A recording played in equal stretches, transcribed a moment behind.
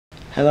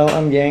Hello,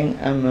 I'm Yang.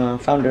 I'm a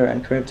founder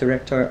and creative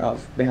director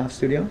of Behalf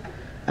Studio.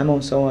 I'm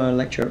also a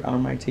lecturer at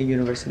MIT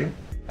University.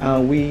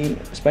 We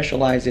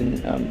specialize in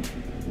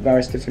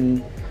various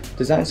different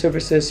design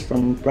services,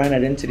 from brand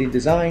identity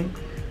design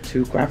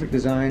to graphic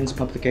designs,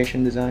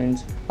 publication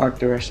designs, art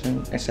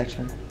direction,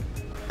 etc.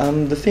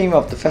 The theme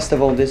of the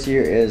festival this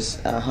year is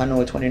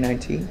Hanoi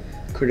 2019,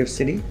 Creative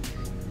City,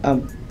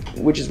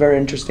 which is very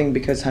interesting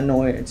because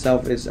Hanoi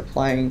itself is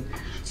applying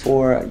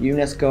for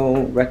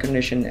UNESCO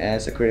recognition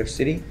as a creative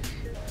city.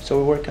 So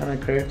we work on a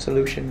creative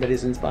solution that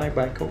is inspired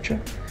by culture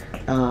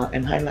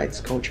and highlights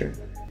culture.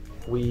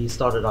 We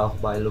started off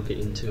by looking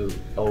into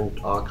old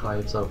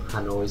archives of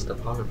Hanoi's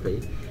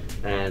topography,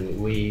 and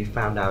we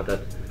found out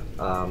that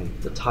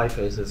the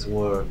typefaces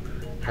were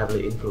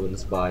heavily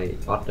influenced by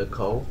Art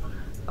Deco.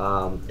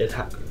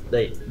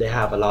 They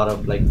have a lot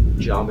of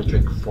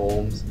geometric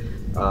forms,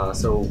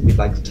 so we'd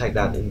like to take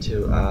that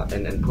into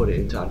and put it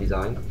into our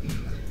design.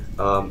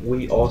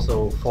 We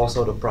also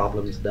foresaw the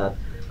problems that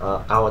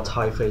our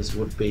typeface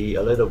would be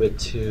a little bit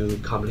too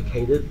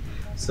complicated,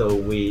 so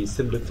we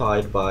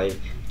simplified by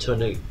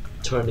turning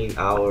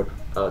the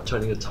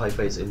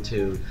typeface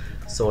into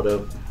sort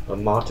of a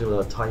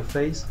modular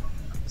typeface,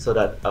 so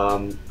that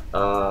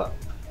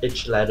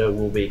each letter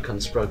will be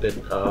constructed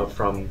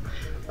from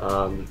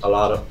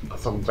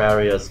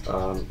various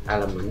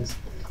elements,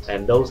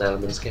 and those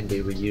elements can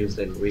be reused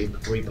and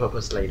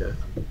repurposed later.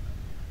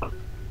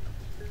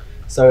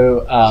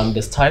 So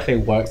this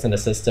typeface works in a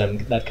system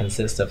that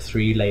consists of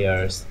 3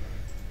 layers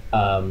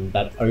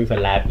that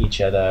overlap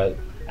each other,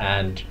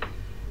 and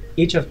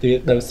each of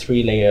those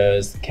 3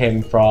 layers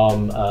came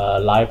from a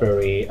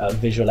library of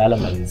visual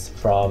elements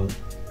from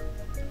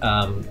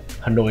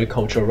Hanoi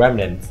cultural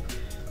remnants.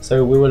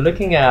 So we were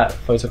looking at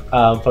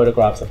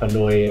photographs of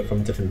Hanoi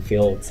from different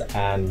fields,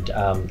 and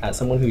as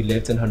someone who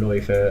lived in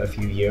Hanoi for a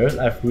few years,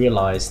 I've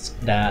realized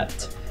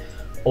that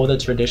all the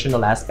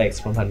traditional aspects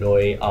from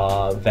Hanoi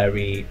are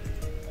very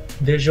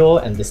visual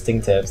and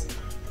distinctive,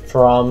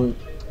 from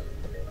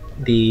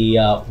the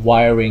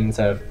wirings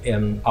of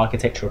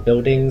architectural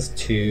buildings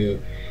to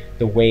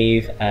the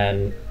wave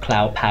and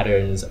cloud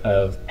patterns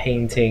of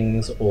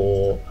paintings,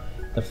 or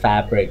the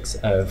fabrics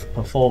of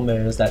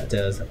performers that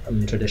does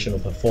traditional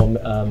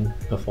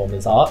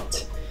performance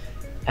art.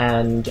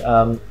 And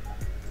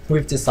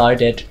we've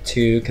decided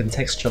to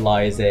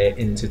contextualize it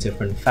into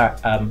different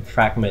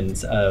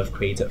fragments of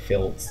creative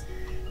fields,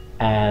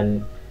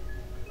 and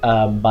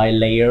by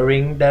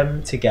layering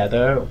them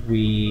together,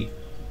 we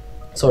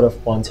sort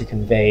of want to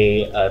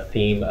convey a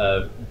theme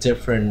of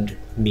different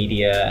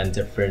media and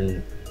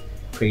different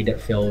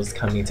creative fields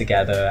coming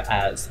together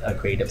as a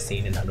creative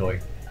scene in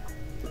Hanoi.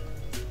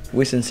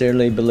 We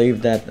sincerely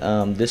believe that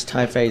this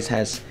typeface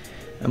has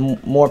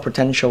more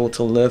potential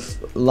to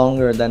live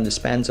longer than the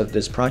spans of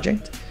this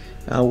project.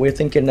 We're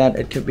thinking that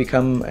it could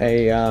become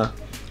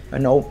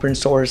an open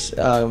source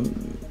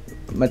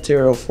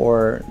material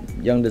for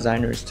young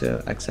designers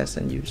to access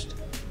and use.